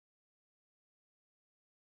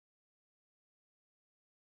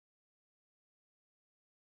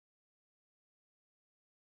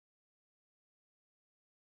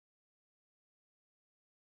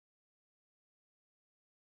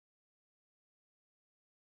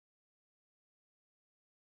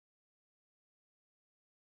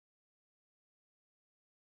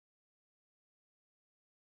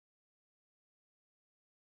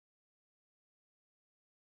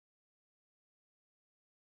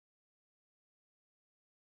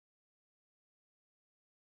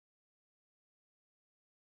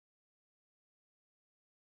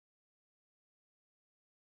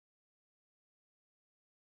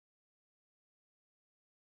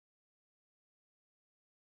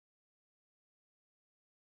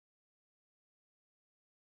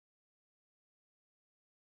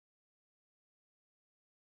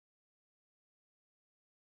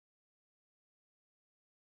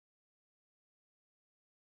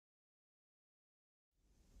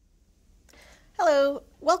Hello,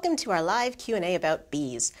 welcome to our live Q&A about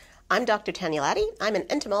bees. I'm Dr. Tanya Latty. I'm an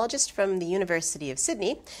entomologist from the University of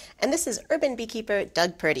Sydney, and this is urban beekeeper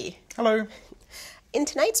Doug Purdie. Hello. In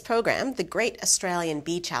tonight's program, the Great Australian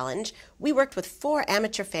Bee Challenge, we worked with 4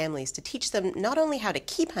 amateur families to teach them not only how to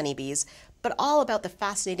keep honeybees, but all about the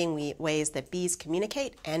fascinating ways that bees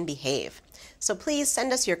communicate and behave. So please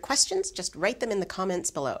send us your questions, just write them in the comments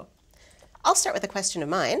below. I'll start with a question of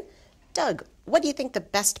mine. Doug, what do you think the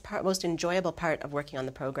best part, most enjoyable part of working on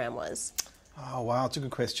the program was? Oh wow, it's a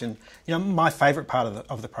good question. You know, my favourite part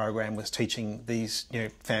of the program was teaching these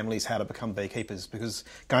families how to become beekeepers, because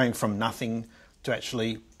going from nothing to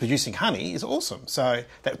actually producing honey is awesome. So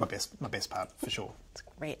that was my best part for sure. That's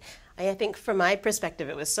great. I think from my perspective,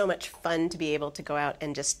 it was so much fun to be able to go out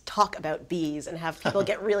and just talk about bees and have people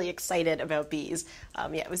get really excited about bees.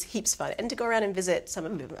 Yeah, it was heaps fun. And to go around and visit some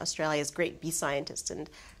of Australia's great bee scientists and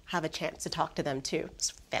have a chance to talk to them too. It's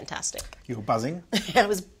fantastic. You were buzzing? I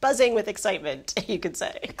was buzzing with excitement, you could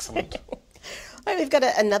say. Excellent. All right, we've got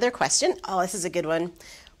another question. Oh, this is a good one.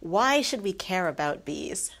 Why should we care about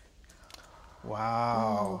bees?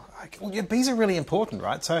 Wow. Well, yeah, bees are really important,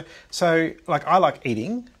 right? So like I like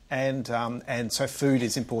eating, and so food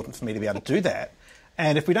is important for me to be able to do that.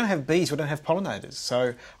 And if we don't have bees, we don't have pollinators.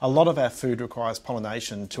 So a lot of our food requires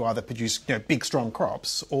pollination to either produce big, strong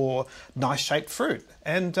crops or nice-shaped fruit.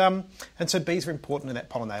 And so bees are important in that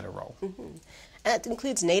pollinator role. Mm-hmm. And it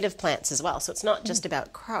includes native plants as well. So it's not just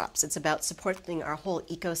about crops. It's about supporting our whole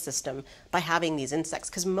ecosystem by having these insects,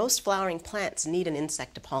 because most flowering plants need an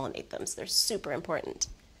insect to pollinate them. So they're super important.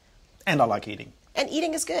 And I like eating. And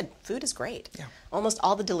eating is good. Food is great. Yeah. Almost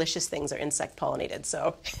all the delicious things are insect pollinated.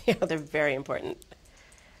 So they're very important.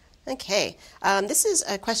 Okay, this is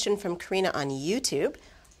a question from Karina on YouTube.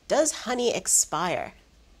 Does honey expire?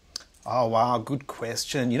 Oh wow, good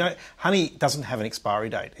question. You know, honey doesn't have an expiry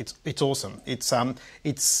date. It's awesome.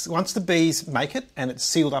 It's once the bees make it and it's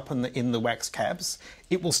sealed up in the wax caps,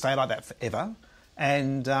 it will stay like that forever.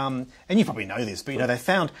 And you probably know this, but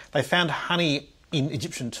they found honey in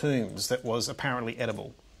Egyptian tombs that was apparently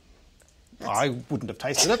edible. I wouldn't have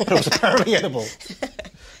tasted it, but it was apparently edible.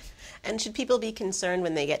 And should people be concerned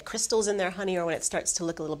when they get crystals in their honey or when it starts to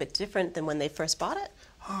look a little bit different than when they first bought it?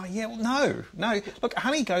 Oh yeah, well no. Look,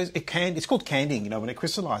 honey it's called candying, when it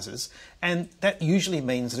crystallises, and that usually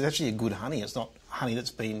means that it's actually a good honey. It's not honey that's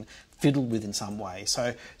been fiddled with in some way.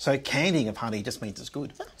 So candying of honey just means it's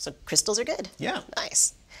good. Oh, so crystals are good. Yeah.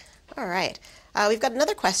 Nice. All right. We've got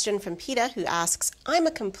another question from PETA who asks, I'm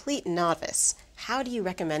a complete novice. How do you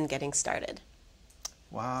recommend getting started?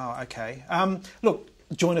 Wow, okay. Look,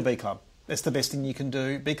 join a bee club. That's the best thing you can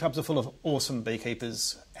do. Bee clubs are full of awesome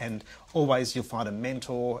beekeepers, and always you'll find a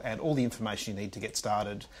mentor and all the information you need to get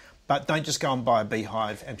started. But don't just go and buy a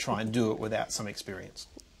beehive and try and do it without some experience.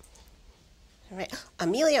 All right.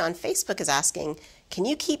 Amelia on Facebook is asking, can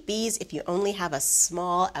you keep bees if you only have a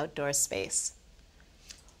small outdoor space?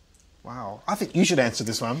 Wow, I think you should answer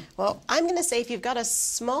this one. Well, I'm going to say if you've got a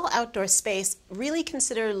small outdoor space, really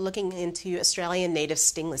consider looking into Australian native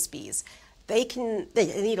stingless bees. They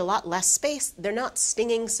need a lot less space. They're not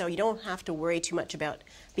stinging, so you don't have to worry too much about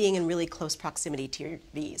being in really close proximity to your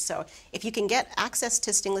bees. So if you can get access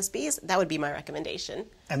to stingless bees, that would be my recommendation.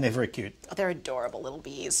 And they're very cute. They're adorable little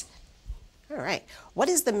bees. All right. What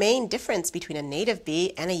is the main difference between a native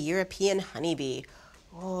bee and a European honeybee?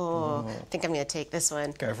 Oh, I think I'm going to take this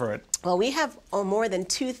one. Go for it. Well, we have more than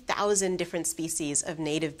 2,000 different species of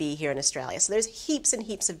native bee here in Australia. So there's heaps and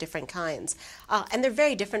heaps of different kinds. And they're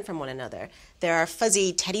very different from one another. There are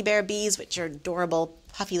fuzzy teddy bear bees, which are adorable,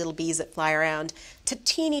 puffy little bees that fly around, to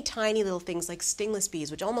teeny tiny little things like stingless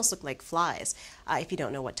bees, which almost look like flies if you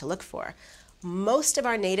don't know what to look for. Most of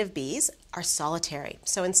our native bees are solitary.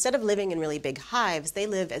 So instead of living in really big hives, they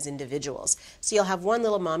live as individuals. So you'll have one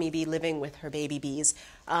little mommy bee living with her baby bees,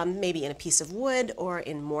 maybe in a piece of wood or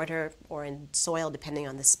in mortar or in soil, depending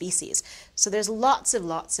on the species. So there's lots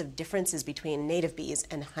of differences between native bees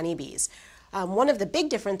and honeybees. One of the big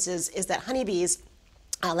differences is that honeybees,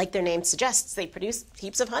 like their name suggests, they produce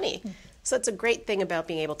heaps of honey. So it's a great thing about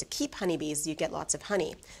being able to keep honeybees. You get lots of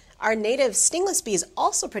honey. Our native stingless bees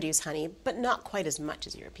also produce honey, but not quite as much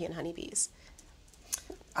as European honeybees.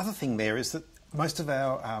 Other thing there is that most of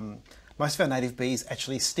our native bees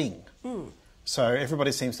actually sting. So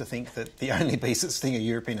everybody seems to think that the only bees that sting are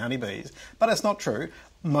European honeybees, but that's not true.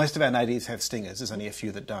 Most of our natives have stingers. There's only a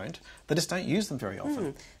few that don't. They just don't use them very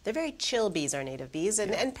often. They're very chill bees, our native bees,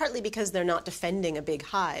 and partly because they're not defending a big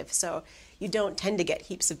hive. So you don't tend to get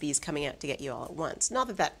heaps of bees coming out to get you all at once. Not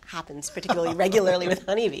that that happens particularly regularly with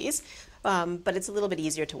honeybees, but it's a little bit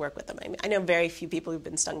easier to work with them. I know very few people who've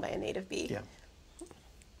been stung by a native bee. Yeah.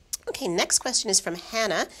 Okay. Okay, next question is from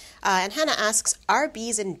Hannah. And Hannah asks, are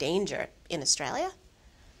bees in danger in Australia?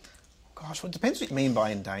 Gosh, well, it depends what you mean by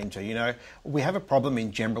in danger. You know, we have a problem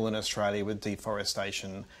in general in Australia with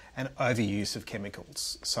deforestation and overuse of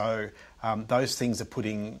chemicals. So those things are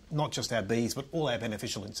putting not just our bees, but all our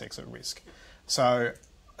beneficial insects at risk. So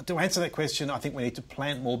to answer that question, I think we need to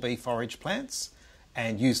plant more bee forage plants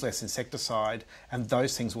and use less insecticide, and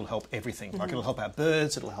those things will help everything. Like it'll help our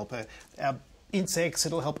birds, it'll help our insects,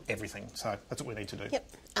 it'll help everything. So that's what we need to do. Yep,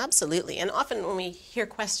 absolutely. And often when we hear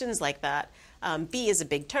questions like that, bee is a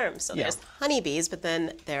big term. So there's honeybees, but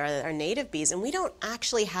then there are native bees, and we don't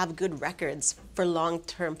actually have good records for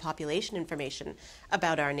long-term population information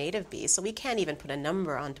about our native bees. So we can't even put a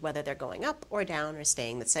number on whether they're going up or down or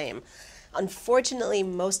staying the same. Unfortunately,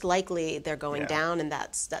 most likely they're going down, and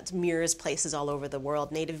that's mirrors places all over the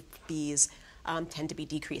world. Native bees tend to be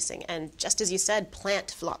decreasing. And just as you said,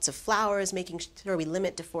 plant lots of flowers, making sure we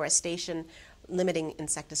limit deforestation, limiting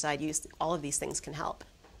insecticide use, all of these things can help.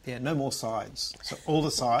 Yeah, no more sides. So all the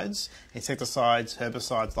sides, insecticides,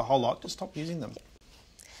 herbicides, the whole lot, just stop using them.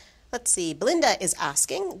 Let's see, Belinda is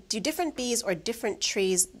asking, do different bees or different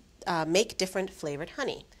trees make different flavored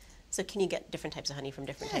honey? So can you get different types of honey from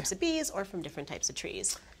different types of bees or from different types of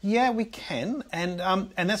trees? Yeah, we can, and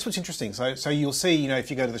that's what's interesting. So you'll see, you know, if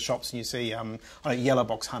you go to the shops and you see yellow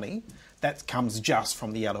box honey, that comes just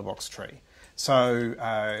from the yellow box tree. So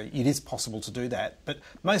it is possible to do that, but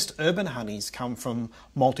most urban honeys come from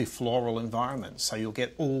multifloral environments. So you'll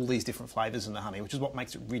get all these different flavours in the honey, which is what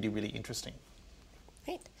makes it really, really interesting.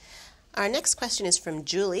 Great. Our next question is from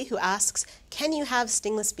Julie, who asks, can you have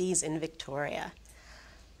stingless bees in Victoria?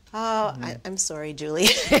 Oh, I'm sorry, Julie.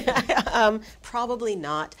 Probably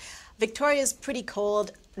not. Victoria is pretty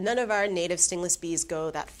cold. None of our native stingless bees go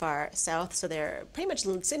that far south, so they're pretty much,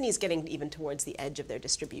 Sydney's getting even towards the edge of their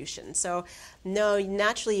distribution. So no,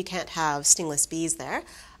 naturally you can't have stingless bees there.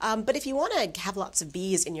 But if you want to have lots of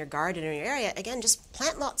bees in your garden or your area, again, just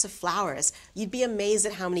plant lots of flowers. You'd be amazed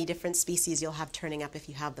at how many different species you'll have turning up if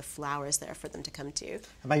you have the flowers there for them to come to.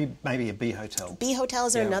 Maybe a bee hotel. Bee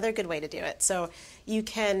hotels are another good way to do it. So you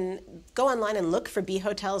can go online and look for bee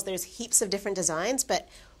hotels. There's heaps of different designs, but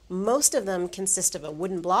most of them consist of a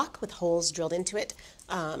wooden block with holes drilled into it,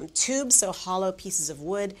 tubes, so hollow pieces of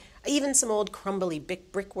wood, even some old crumbly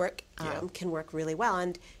brickwork can work really well,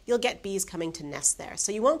 and you'll get bees coming to nest there.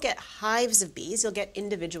 So you won't get hives of bees, you'll get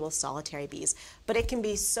individual solitary bees, but it can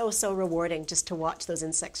be so rewarding just to watch those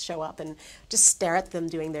insects show up and just stare at them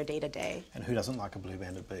doing their day-to-day. And who doesn't like a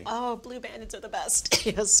blue-banded bee? Oh, blue bandeds are the best.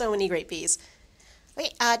 You have so many great bees. Okay,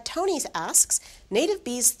 Tony asks, native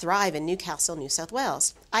bees thrive in Newcastle, New South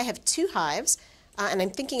Wales. I have 2 hives, and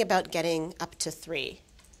I'm thinking about getting up to 3.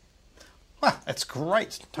 Wow, that's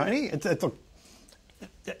great, Tony.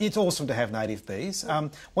 It's awesome to have native bees.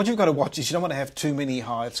 What you've got to watch is you don't want to have too many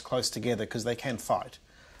hives close together because they can fight.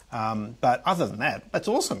 But other than that, that's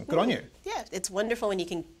awesome. Good on you. Yeah, it's wonderful when you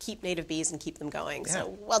can keep native bees and keep them going. Yeah.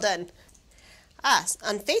 So well done.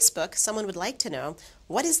 On Facebook, someone would like to know,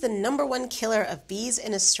 what is the #1 killer of bees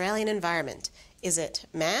in Australian environment? Is it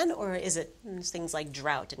man or is it things like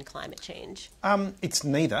drought and climate change? It's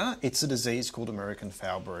neither. It's a disease called American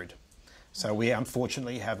foul brood. So we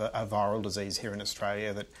unfortunately have a viral disease here in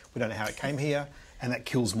Australia that we don't know how it came here, and that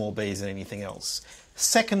kills more bees than anything else.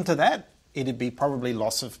 Second to that, it'd be probably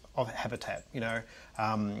loss of habitat. You know,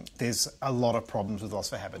 there's a lot of problems with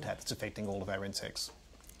loss of habitat. It's affecting all of our insects.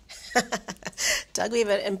 Doug, we have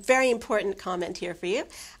a very important comment here for you.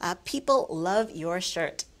 People love your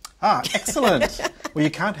shirt. Ah, excellent. Well,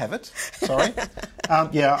 you can't have it. Sorry.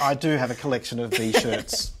 Yeah, I do have a collection of bee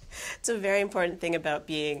shirts. It's a very important thing about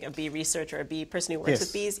being a bee researcher, a bee person who works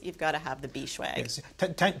with bees. You've got to have the bee swag. Yes.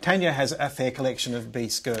 Tanya has a fair collection of bee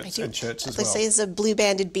skirts and shirts as well. Let's say it's a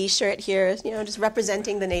blue-banded bee shirt here, you know, just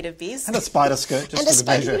representing the native bees. And a spider skirt, just for the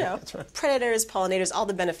pleasure. You know, that's right. Predators, pollinators, all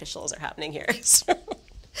the beneficials are happening here.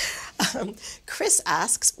 Chris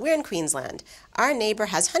asks, we're in Queensland. Our neighbour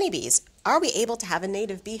has honeybees. Are we able to have a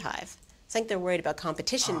native beehive? I think they're worried about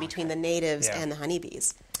competition between the natives and the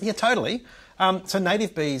honeybees. Yeah, totally. So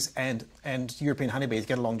native bees and European honeybees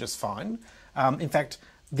get along just fine. In fact,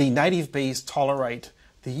 the native bees tolerate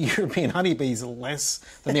the European honeybees less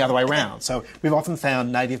than the other way around. So we've often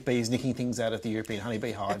found native bees nicking things out of the European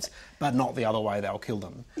honeybee hives, but not the other way, they'll kill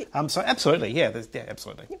them. So absolutely,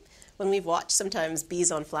 absolutely. When we've watched sometimes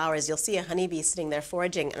bees on flowers, you'll see a honeybee sitting there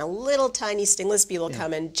foraging, and a little tiny stingless bee will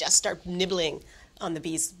come and just start nibbling on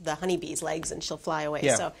the honeybee's legs, and she'll fly away.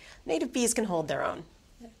 So native bees can hold their own.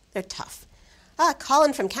 They're tough.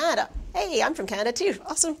 Colin from Canada. Hey, I'm from Canada too.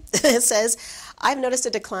 Awesome. Says, I've noticed a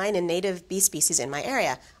decline in native bee species in my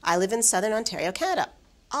area. I live in southern Ontario, Canada.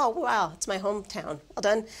 Oh, wow, it's my hometown. Well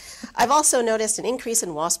done. I've also noticed an increase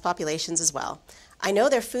in wasp populations as well. I know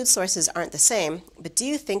their food sources aren't the same, but do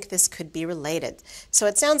you think this could be related? So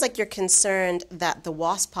it sounds like you're concerned that the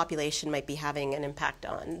wasp population might be having an impact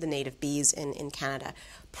on the native bees in Canada.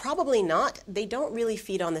 Probably not. They don't really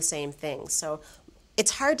feed on the same things. So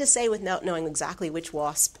it's hard to say without knowing exactly which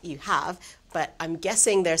wasp you have, but I'm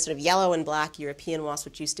guessing they're sort of yellow and black European wasps,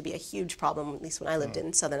 which used to be a huge problem, at least when I lived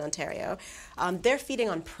in southern Ontario. They're feeding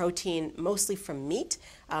on protein mostly from meat.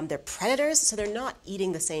 They're predators, so they're not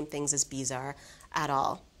eating the same things as bees are at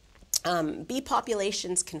all. Bee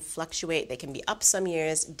populations can fluctuate. They can be up some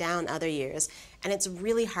years, down other years, and it's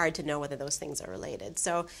really hard to know whether those things are related.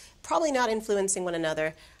 So probably not influencing one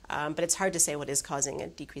another, but it's hard to say what is causing a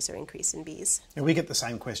decrease or increase in bees. And we get the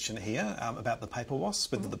same question here about the paper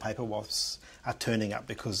wasps, whether the paper wasps are turning up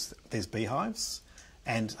because there's beehives.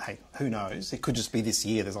 And hey, who knows? It could just be this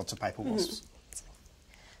year there's lots of paper wasps.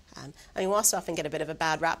 I mean, wasps often get a bit of a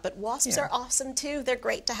bad rap, but wasps are awesome too. They're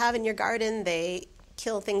great to have in your garden. They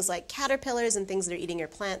kill things like caterpillars and things that are eating your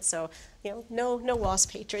plants. So, no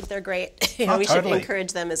wasp hatred. They're great. We should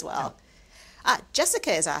encourage them as well.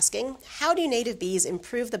 Jessica is asking, how do native bees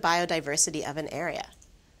improve the biodiversity of an area?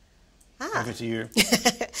 Over to you.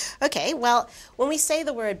 Okay, well, when we say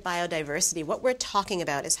the word biodiversity, what we're talking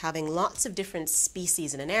about is having lots of different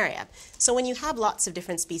species in an area. So when you have lots of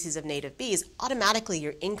different species of native bees, automatically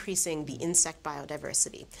you're increasing the insect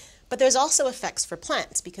biodiversity. But there's also effects for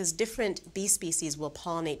plants because different bee species will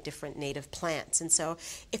pollinate different native plants. And so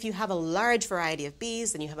if you have a large variety of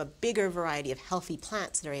bees, then you have a bigger variety of healthy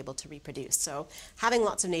plants that are able to reproduce. So having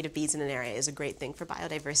lots of native bees in an area is a great thing for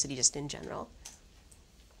biodiversity just in general.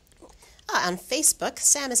 On Facebook,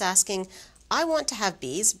 Sam is asking, I want to have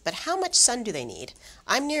bees, but how much sun do they need?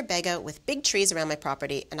 I'm near Bega with big trees around my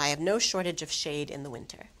property, and I have no shortage of shade in the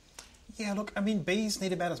winter. Yeah, look, I mean, bees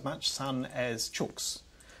need about as much sun as chooks.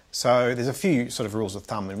 So there's a few sort of rules of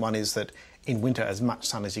thumb, and one is that in winter, as much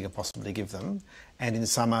sun as you can possibly give them, and in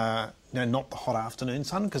summer, not the hot afternoon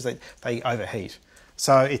sun, because they overheat.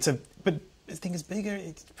 So but the thing is, Bega,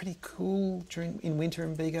 it's pretty cool in winter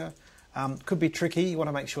in Bega. Could be tricky. You want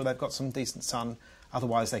to make sure they've got some decent sun.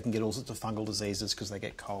 Otherwise, they can get all sorts of fungal diseases because they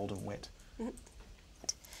get cold and wet.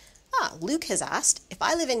 Luke has asked, if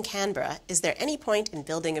I live in Canberra, is there any point in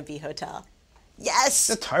building a bee hotel? Yes!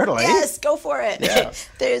 Yeah, totally. Yes, go for it. Yeah.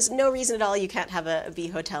 There's no reason at all you can't have a bee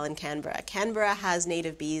hotel in Canberra. Canberra has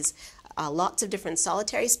native bees, lots of different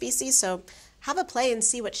solitary species, so have a play and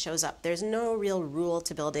see what shows up. There's no real rule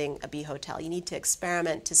to building a bee hotel. You need to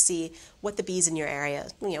experiment to see what the bees in your area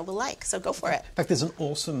will like, so go for it. In fact, there's an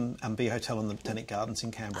awesome bee hotel in the Botanic Gardens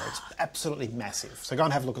in Canberra. It's absolutely massive, so go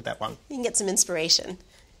and have a look at that one. You can get some inspiration.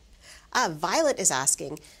 Violet is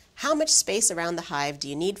asking, how much space around the hive do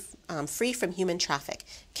you need free from human traffic?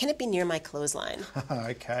 Can it be near my clothesline?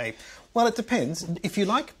 Okay. Well, it depends. If you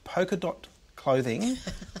like polka dot clothing,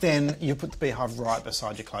 then you put the beehive right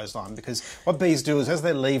beside your clothesline, because what bees do is as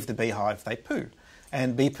they leave the beehive, they poo.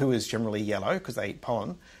 And bee poo is generally yellow because they eat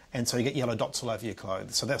pollen, and so you get yellow dots all over your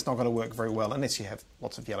clothes. So that's not going to work very well unless you have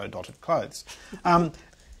lots of yellow dotted clothes.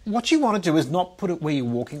 What you want to do is not put it where you're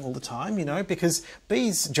walking all the time, because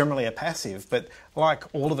bees generally are passive, but like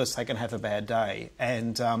all of us, they can have a bad day.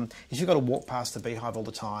 And if you've got to walk past the beehive all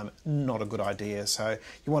the time, not a good idea. So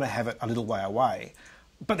you want to have it a little way away.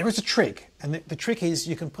 But there is a trick, and the trick is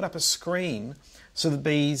you can put up a screen so the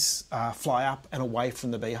bees fly up and away from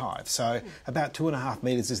the beehive. So about 2.5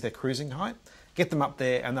 metres is their cruising height. Get them up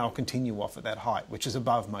there and they'll continue off at that height, which is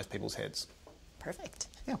above most people's heads. Perfect.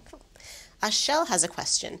 Yeah. Cool. Shell has a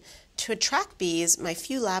question. To attract bees, my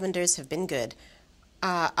few lavenders have been good.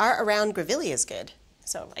 Are around grevilleas good?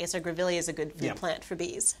 So I guess a grevillea is a good food plant for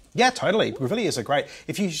bees. Yeah, totally. Grevilleas are great.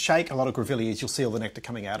 If you shake a lot of grevilleas, you'll see all the nectar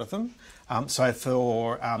coming out of them. So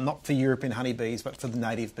for not for European honeybees, but for the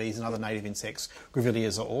native bees and other native insects,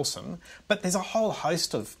 grevilleas are awesome. But there's a whole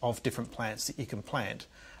host of different plants that you can plant.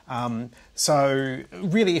 So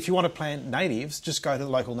really, if you want to plant natives, just go to the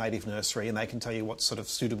local native nursery and they can tell you what's sort of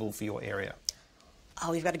suitable for your area. Oh,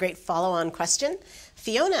 we've got a great follow-on question.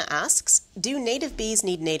 Fiona asks, do native bees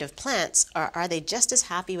need native plants, or are they just as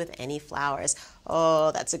happy with any flowers? Oh,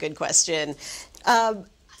 that's a good question.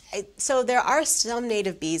 So there are some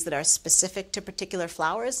native bees that are specific to particular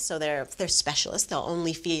flowers, so they're specialists. They'll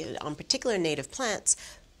only feed on particular native plants.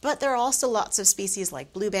 But there are also lots of species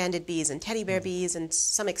like blue-banded bees and teddy bear bees and to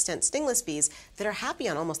some extent stingless bees that are happy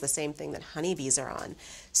on almost the same thing that honeybees are on.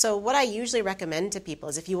 So what I usually recommend to people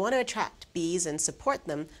is if you want to attract bees and support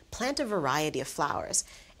them, plant a variety of flowers.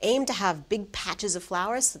 Aim to have big patches of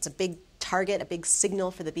flowers, so it's a big target, a big signal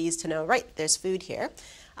for the bees to know, right, there's food here.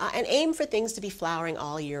 And aim for things to be flowering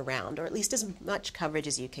all year round, or at least as much coverage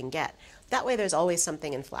as you can get. That way there's always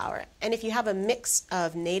something in flower. And if you have a mix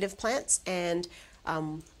of native plants and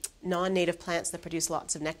non-native plants that produce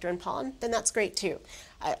lots of nectar and pollen, then that's great too.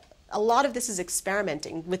 A lot of this is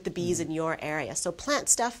experimenting with the bees in your area. So plant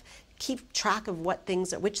stuff, keep track of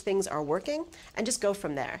which things are working, and just go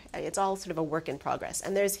from there. It's all sort of a work in progress.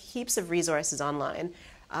 And there's heaps of resources online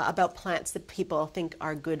about plants that people think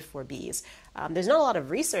are good for bees. There's not a lot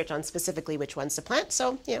of research on specifically which ones to plant,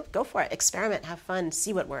 so go for it. Experiment, have fun,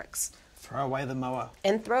 see what works. Throw away the mower.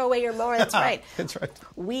 And throw away your mower, that's right. That's right.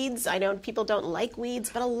 Weeds, I know people don't like weeds,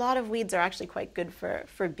 but a lot of weeds are actually quite good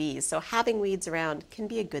for bees. So having weeds around can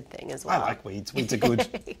be a good thing as well. I like weeds. Weeds are good.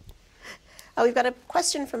 We've got a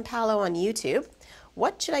question from Paolo on YouTube.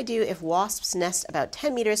 What should I do if wasps nest about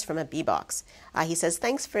 10 meters from a bee box? He says,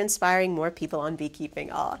 thanks for inspiring more people on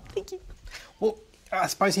beekeeping. Oh, thank you. Well, I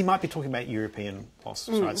suppose he might be talking about European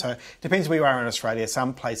wasps, right? So it depends where you are in Australia.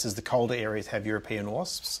 Some places, the colder areas, have European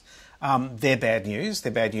wasps. They're bad news.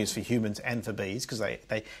 They're bad news for humans and for bees because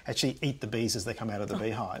they actually eat the bees as they come out of the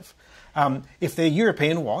beehive. If they're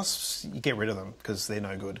European wasps, you get rid of them because they're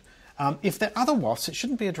no good. If they're other wasps, it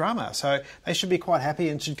shouldn't be a drama. So they should be quite happy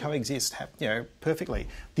and should coexist perfectly.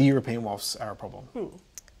 The European wasps are a problem.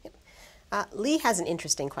 Lee has an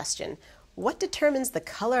interesting question. What determines the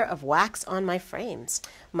color of wax on my frames?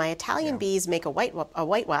 My Italian bees make a white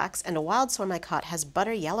wax, and a wild swarm I caught has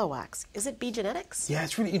butter yellow wax. Is it bee genetics? Yeah,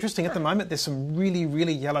 it's really interesting. At the moment, there's some really,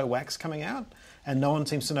 really yellow wax coming out, and no one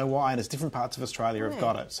seems to know why, and it's different parts of Australia have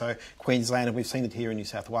got it. So Queensland, and we've seen it here in New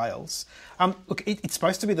South Wales. Look, it's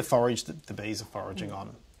supposed to be the forage that the bees are foraging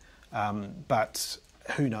on, but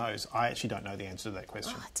who knows? I actually don't know the answer to that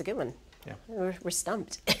question. Oh, that's a good one. Yeah. We're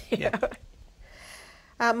stumped. Yeah.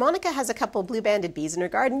 Monica has a couple blue-banded bees in her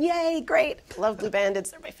garden. Yay, great. Love blue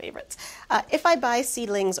bandeds, they're my favorites. If I buy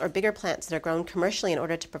seedlings or bigger plants that are grown commercially in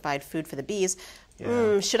order to provide food for the bees,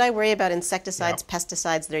 should I worry about insecticides,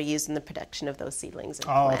 pesticides that are used in the production of those seedlings and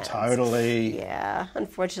plants? Oh, totally. Yeah,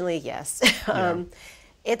 unfortunately, yes.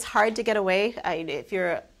 It's hard to get away. If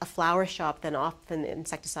you're a flower shop, then often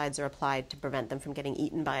insecticides are applied to prevent them from getting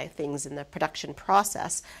eaten by things in the production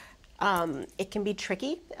process. It can be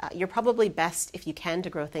tricky. You're probably best, if you can, to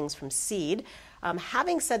grow things from seed.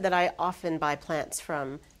 Having said that, I often buy plants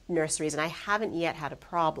from nurseries, and I haven't yet had a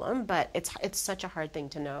problem, but it's such a hard thing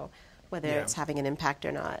to know whether it's having an impact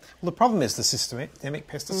or not. Well, the problem is the systemic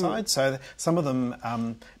pesticides. So some of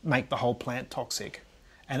them make the whole plant toxic.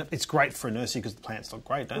 And it's great for a nursery because the plants look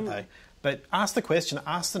great, don't they? But ask the question,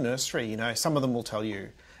 ask the nursery. Some of them will tell you.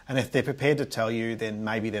 And if they're prepared to tell you, then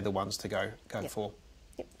maybe they're the ones to go for.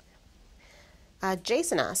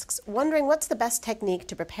 Jason asks, wondering what's the best technique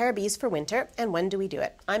to prepare bees for winter and when do we do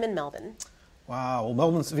it? I'm in Melbourne. Wow,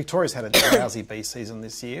 well, Victoria's had a lousy bee season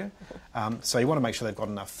this year, so you want to make sure they've got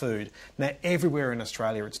enough food. Now, everywhere in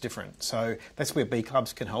Australia it's different, so that's where bee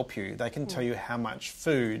clubs can help you. They can tell you how much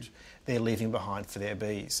food they're leaving behind for their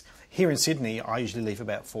bees. Here in Sydney, I usually leave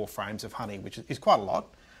about 4 frames of honey, which is quite a lot,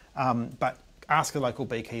 but ask a local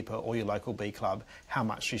beekeeper or your local bee club how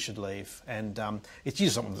much you should leave. And it's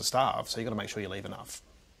usually something to starve, so you've got to make sure you leave enough.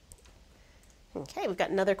 Okay, we've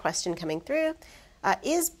got another question coming through.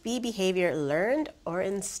 Is bee behavior learned or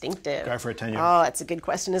instinctive? Go for it, Tanya. Oh, that's a good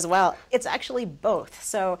question as well. It's actually both.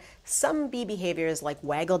 So some bee behavior is like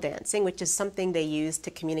waggle dancing, which is something they use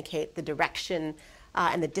to communicate the direction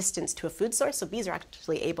and the distance to a food source. So bees are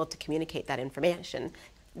actually able to communicate that information.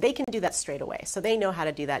 They can do that straight away, so they know how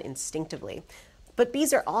to do that instinctively. But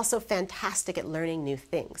bees are also fantastic at learning new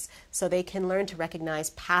things. So they can learn to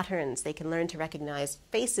recognize patterns, they can learn to recognize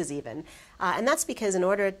faces even. And that's because in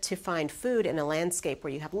order to find food in a landscape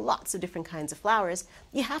where you have lots of different kinds of flowers,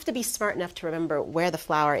 you have to be smart enough to remember where the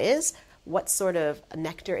flower is, what sort of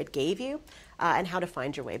nectar it gave you, and how to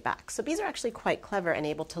find your way back. So bees are actually quite clever and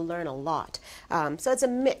able to learn a lot. So it's a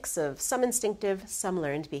mix of some instinctive, some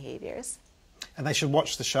learned behaviors. And they should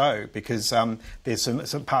watch the show because there's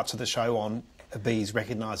some parts of the show on bees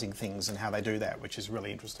recognising things and how they do that, which is really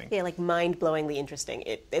interesting. Yeah, like mind-blowingly interesting.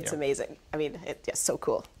 It's amazing. I mean, it's so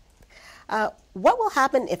cool. What will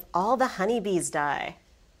happen if all the honeybees die?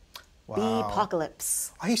 Wow.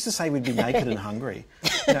 Bee-apocalypse. I used to say we'd be naked and hungry.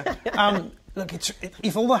 Look,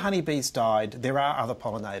 if all the honeybees died, there are other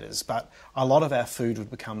pollinators, but a lot of our food would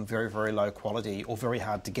become very, very low quality or very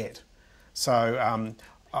hard to get. So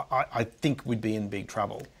I think we'd be in big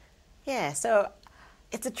trouble. Yeah, so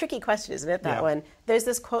it's a tricky question, isn't it, that one? There's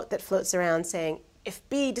this quote that floats around saying, if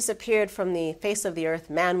bee disappeared from the face of the earth,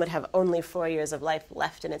 man would have only 4 years of life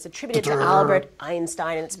left. And it's attributed to Albert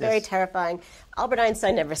Einstein, and it's very terrifying. Albert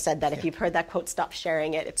Einstein never said that. If you've heard that quote, stop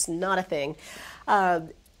sharing it. It's not a thing.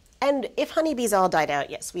 And if honeybees all died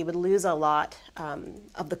out, yes, we would lose a lot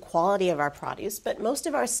of the quality of our produce. But most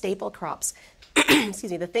of our staple crops,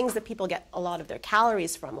 excuse me, the things that people get a lot of their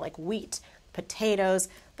calories from, like wheat, potatoes,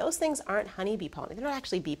 those things aren't honeybee pollinated. They're not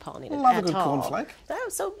actually bee pollinated Love at a good all. cornflake.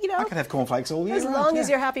 So, I can have cornflakes all year as round, long as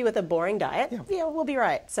you're happy with a boring diet, Yeah. we'll be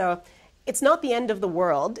right. So it's not the end of the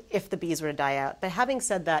world if the bees were to die out. But having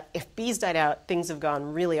said that, if bees died out, things have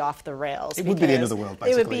gone really off the rails. It would be the end of the world,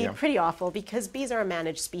 basically. It would be pretty awful because bees are a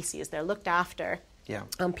managed species. They're looked after. Yeah.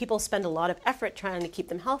 People spend a lot of effort trying to keep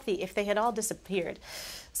them healthy. If they had all disappeared,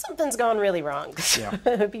 something's gone really wrong. Yeah.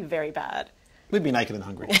 It would be very bad. We'd be naked and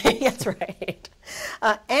hungry. That's right.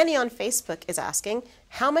 Annie on Facebook is asking,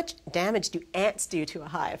 how much damage do ants do to a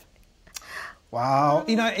hive? Wow.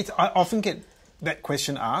 I often get that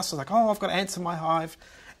question asked. It's like, oh, I've got ants in my hive.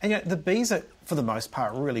 And the bees are, for the most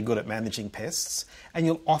part, really good at managing pests. And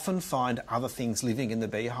you'll often find other things living in the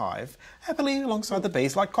beehive happily alongside the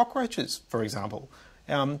bees, like cockroaches, for example.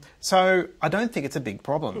 So I don't think it's a big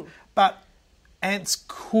problem. But ants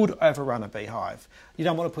could overrun a beehive. You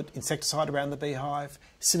don't want to put insecticide around the beehive.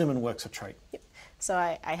 Cinnamon works a treat. Yep. So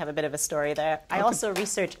I have a bit of a story there. I also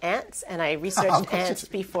research ants, and I researched ants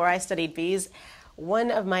before I studied bees. One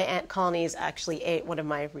of my ant colonies actually ate one of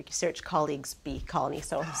my research colleagues' bee colony.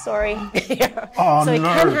 So sorry. Oh, so it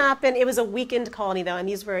no. can happen. It was a weakened colony though, and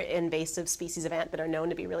these were invasive species of ant that are known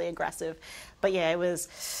to be really aggressive. But yeah, it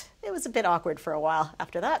was a bit awkward for a while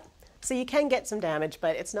after that. So you can get some damage,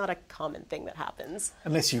 but it's not a common thing that happens.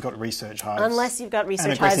 Unless you've got research hives. Unless you've got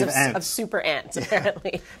research hives ants. of super ants,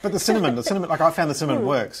 apparently. But the cinnamon, like I found the cinnamon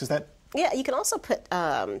works. Is that... Yeah, you can also put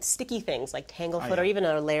sticky things like tanglefoot or even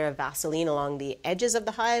a layer of Vaseline along the edges of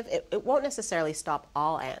the hive. It won't necessarily stop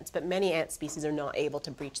all ants, but many ant species are not able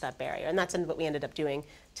to breach that barrier. And that's what we ended up doing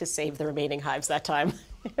to save the remaining hives that time.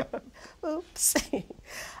 Oops.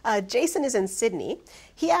 Jason is in Sydney.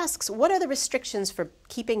 He asks, what are the restrictions for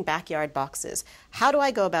keeping backyard boxes? How do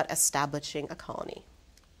I go about establishing a colony?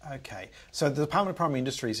 Okay, so the Department of Primary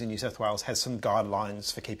Industries in New South Wales has some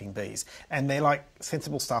guidelines for keeping bees, and they're like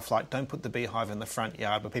sensible stuff like don't put the beehive in the front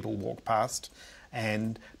yard where people walk past,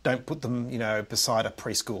 and don't put them, beside a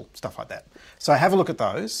preschool, stuff like that. So have a look at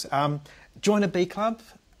those. Join a bee club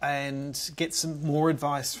and get some more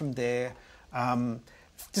advice from there.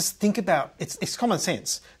 Just think about, it's common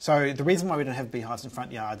sense. So the reason why we don't have beehives in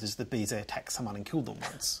front yards is the bees attacked someone and killed them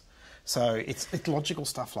once. So it's logical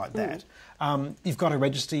stuff like that. You've got to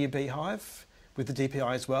register your beehive with the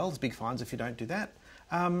DPI as well. There's big fines if you don't do that.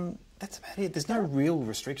 That's about it. There's no real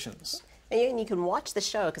restrictions. And you can watch the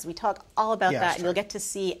show because we talk all about that. And you'll get to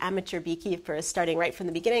see amateur beekeepers starting right from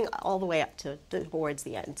the beginning all the way up to towards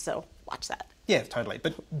the end. So watch that. Yeah, totally.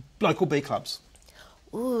 But local bee clubs.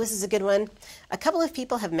 Ooh, this is a good one. A couple of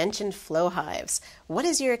people have mentioned flow hives. What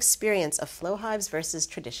is your experience of flow hives versus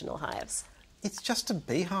traditional hives? It's just a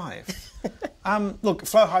beehive. Look,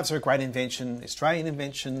 flow hives are a great invention, Australian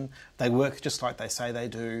invention. They work just like they say they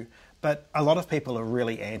do. But a lot of people are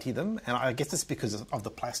really anti them. And I guess it's because of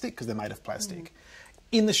the plastic, because they're made of plastic.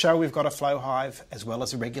 In the show, we've got a flow hive as well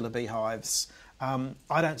as a regular beehives.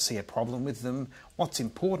 I don't see a problem with them. What's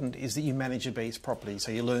important is that you manage your bees properly,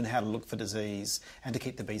 so you learn how to look for disease and to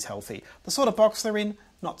keep the bees healthy. The sort of box they're in,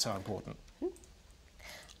 not so important.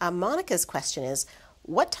 Monica's question is,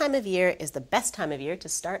 what time of year is the best time of year to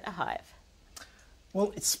start a hive?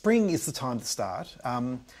 Well, spring is the time to start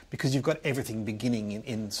because you've got everything beginning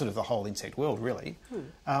in sort of the whole insect world, really.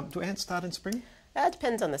 Do ants start in spring? That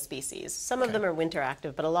depends on the species. Some of them are winter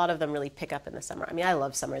active, but a lot of them really pick up in the summer. I mean, I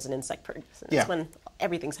love summer as an insect person. It's when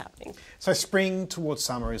everything's happening. So spring towards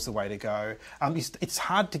summer is the way to go. It's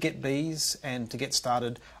hard to get bees and to get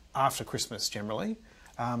started after Christmas generally.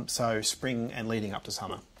 So spring and leading up to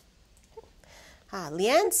summer.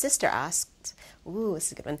 Leanne's sister asked, ooh, this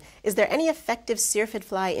is a good one. Is there any effective syrphid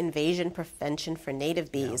fly invasion prevention for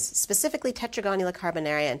native bees, specifically Tetragonula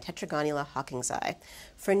carbonaria and Tetragonula hawkingsi,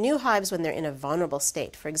 for new hives when they're in a vulnerable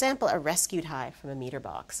state? For example, a rescued hive from a meter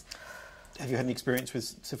box. Have you had any experience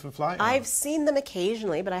with syrphid fly? I've seen them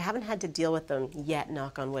occasionally, but I haven't had to deal with them yet,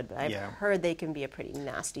 knock on wood. But I've heard they can be a pretty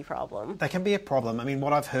nasty problem. They can be a problem. I mean,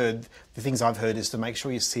 what I've heard, the things I've heard is to make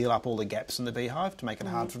sure you seal up all the gaps in the beehive to make it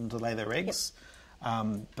hard for them to lay their eggs.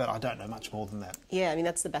 But I don't know much more than that. Yeah, I mean,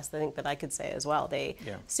 that's the best thing that I could say as well.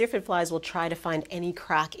 Syrphid flies will try to find any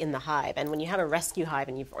crack in the hive. And when you have a rescue hive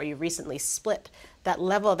and you've recently split, that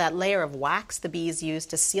layer of wax the bees use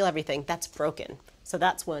to seal everything, that's broken. So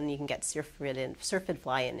that's one you can get syrphid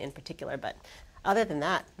fly in particular. But other than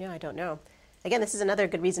that, yeah, I don't know. Again, this is another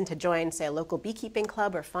good reason to join, say, a local beekeeping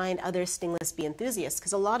club or find other stingless bee enthusiasts,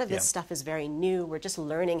 because a lot of this stuff is very new. We're just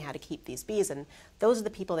learning how to keep these bees, and those are the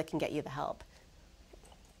people that can get you the help.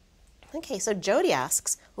 Okay, so Jody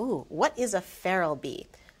asks, ooh, what is a feral bee?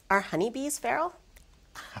 Are honeybees feral?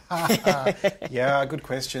 Yeah, good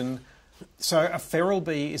question. So a feral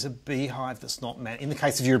bee is a beehive that's not, in the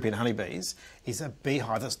case of European honeybees, is a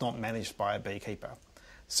beehive that's not managed by a beekeeper.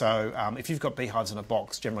 So if you've got beehives in a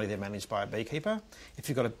box, generally they're managed by a beekeeper. If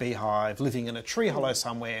you've got a beehive living in a tree hollow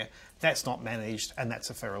somewhere, that's not managed, and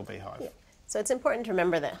that's a feral beehive. Yeah. So it's important to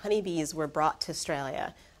remember that honeybees were brought to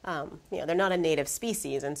Australia. They're not a native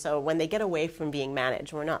species, and so when they get away from being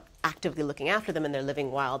managed, we're not actively looking after them and they're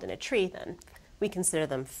living wild in a tree, then we consider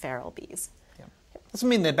them feral bees. Yeah. Doesn't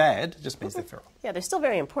mean they're bad, it just means they're feral. Yeah, they're still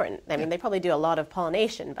very important. I mean, they probably do a lot of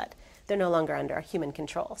pollination, but they're no longer under human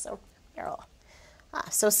control, so feral.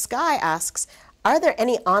 So Sky asks, are there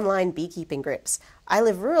any online beekeeping groups? I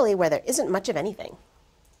live rurally where there isn't much of anything.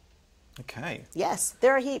 Okay. Yes,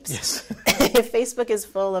 there are heaps. Yes. Facebook is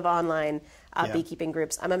full of online beekeeping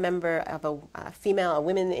groups. I'm a member of a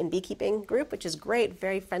women in beekeeping group, which is great,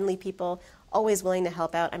 very friendly people, always willing to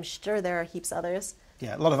help out. I'm sure there are heaps others.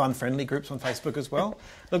 Yeah, a lot of unfriendly groups on Facebook as well.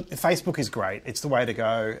 Look, Facebook is great. It's the way to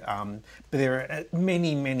go. But there are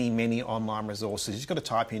many, many, many online resources. You've got to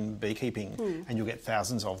type in beekeeping and you'll get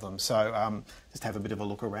thousands of them. So just have a bit of a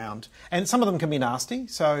look around. And some of them can be nasty.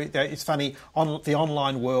 So it's funny, the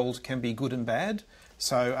online world can be good and bad.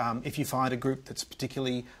 So if you find a group that's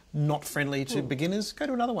particularly not friendly to beginners, go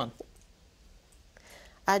to another one.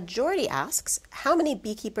 Jordy asks, how many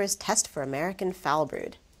beekeepers test for American foul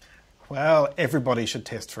brood? Well, everybody should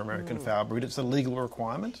test for American foul brood. It's a legal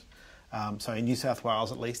requirement. So in New South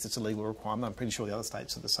Wales, at least, it's a legal requirement. I'm pretty sure the other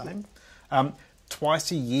states are the same.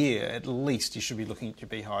 Twice a year, at least, you should be looking at your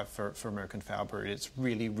beehive for American foul brood. It's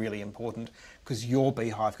really, really important because your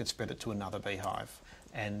beehive could spread it to another beehive,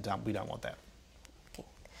 and we don't want that.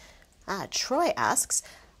 Okay. Troy asks,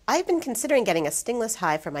 I've been considering getting a stingless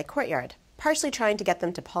hive for my courtyard, partially trying to get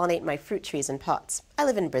them to pollinate my fruit trees in pots. I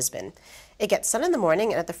live in Brisbane. It gets sun in the morning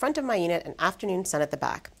and at the front of my unit and afternoon sun at the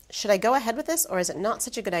back. Should I go ahead with this or is it not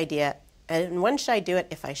such a good idea? And when should I do it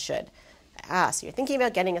if I should? So you're thinking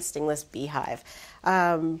about getting a stingless beehive.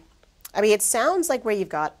 I mean, it sounds like where you've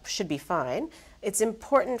got should be fine. It's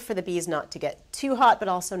important for the bees not to get too hot, but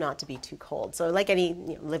also not to be too cold. So like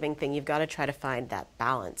any living thing, you've got to try to find that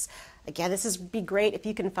balance. Again, this would be great if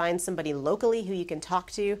you can find somebody locally who you can talk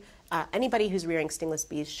to. Anybody who's rearing stingless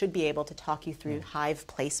bees should be able to talk you through hive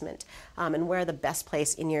placement and where the best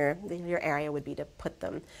place in your area would be to put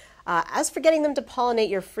them. As for getting them to pollinate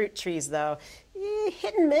your fruit trees, though,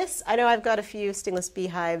 hit and miss. I know I've got a few stingless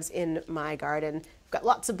beehives in my garden. I've got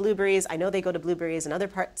lots of blueberries. I know they go to blueberries in other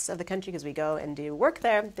parts of the country because we go and do work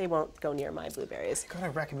there. They won't go near my blueberries. You've got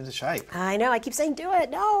to rack them into shape. I know. I keep saying do it.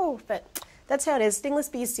 No, but that's how it is. Stingless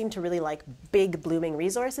bees seem to really like big blooming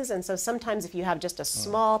resources, and so sometimes if you have just a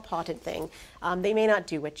small potted thing, they may not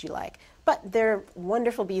do what you like. But they're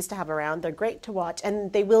wonderful bees to have around. They're great to watch,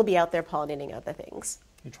 and they will be out there pollinating other things.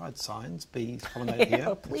 You tried signs, bees pollinate here?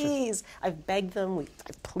 Oh, please. I've begged them.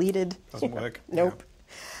 I've pleaded. Doesn't work. Nope.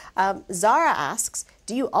 Yeah. Zara asks,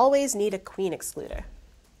 do you always need a queen excluder?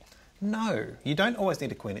 No, you don't always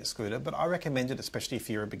need a queen excluder, but I recommend it, especially if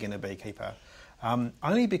you're a beginner beekeeper.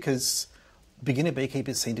 Only because beginner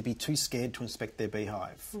beekeepers seem to be too scared to inspect their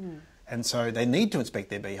beehive. And so they need to inspect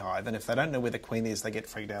their beehive, and if they don't know where the queen is, they get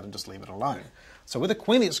freaked out and just leave it alone. So with a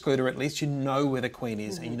queen excluder, at least you know where the queen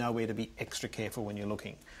is and you know where to be extra careful when you're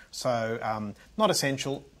looking. So not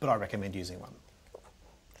essential, but I recommend using one.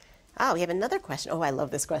 We have another question. Oh, I love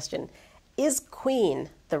this question. Is queen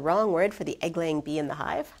the wrong word for the egg-laying bee in the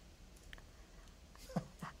hive?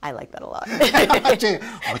 I like that a lot. I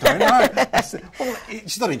don't know. Well,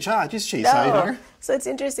 she's not in charge, is she? No. So, So it's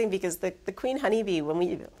interesting because the queen honeybee, when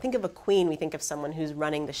we think of a queen, we think of someone who's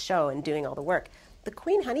running the show and doing all the work. The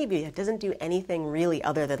queen honeybee doesn't do anything really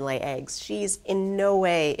other than lay eggs. She's in no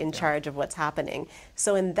way in charge of what's happening.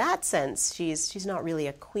 So in that sense, she's not really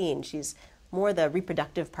a queen. She's more the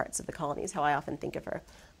reproductive parts of the colony is how I often think of her.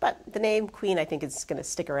 But the name queen, I think, is going to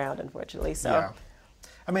stick around, unfortunately. So. Yeah.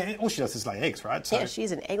 I mean, all she does is lay eggs, right? So, yeah,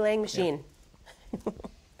 she's an egg-laying machine.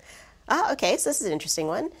 Yeah. Okay, so this is an interesting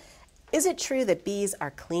one. Is it true that bees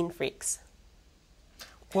are clean freaks?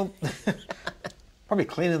 Well, probably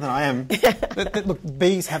cleaner than I am. Look,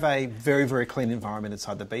 bees have a very, very clean environment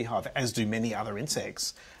inside the beehive, as do many other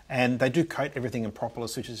insects. And they do coat everything in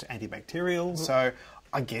propolis, which is antibacterial. So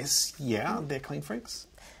I guess, yeah, they're clean freaks.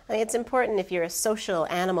 I mean, it's important if you're a social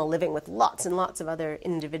animal living with lots and lots of other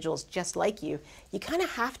individuals just like you kind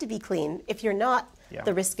of have to be clean. If you're not,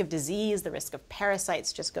 the risk of disease, the risk of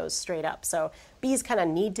parasites just goes straight up. So bees kind of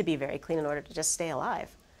need to be very clean in order to just stay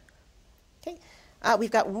alive. Okay,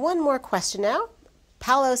 we've got one more question now.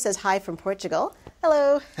 Paulo says hi from Portugal.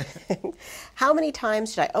 Hello. How many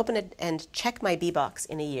times should I open it and check my bee box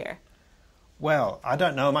in a year? Well, I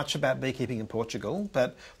don't know much about beekeeping in Portugal,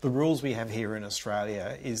 but the rules we have here in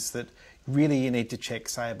Australia is that really you need to check,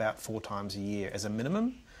 say, about 4 times a year as a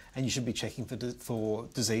minimum, and you should be checking for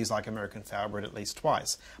disease like American foulbrood at least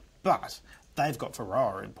twice. But they've got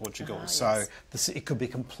Varroa in Portugal, so it could be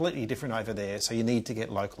completely different over there, so you need to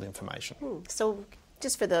get local information. So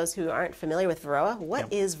just for those who aren't familiar with Varroa,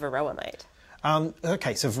 what is Varroa mite?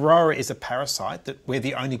 Okay, so Varroa is a parasite that we're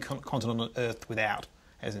the only continent on Earth without,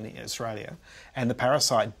 as in Australia, and the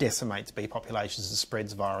parasite decimates bee populations and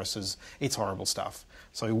spreads viruses. It's horrible stuff,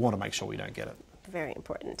 so we want to make sure we don't get it. Very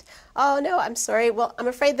important. Oh no, I'm sorry. Well, I'm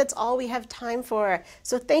afraid that's all we have time for.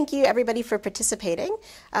 So thank you everybody for participating,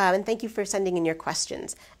 and thank you for sending in your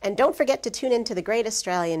questions. And don't forget to tune in to the Great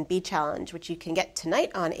Australian Bee Challenge, which you can get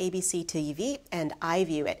tonight on ABC TV and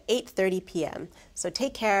iView at 8:30 p.m. So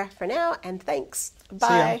take care for now, and thanks.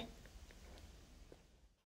 Bye.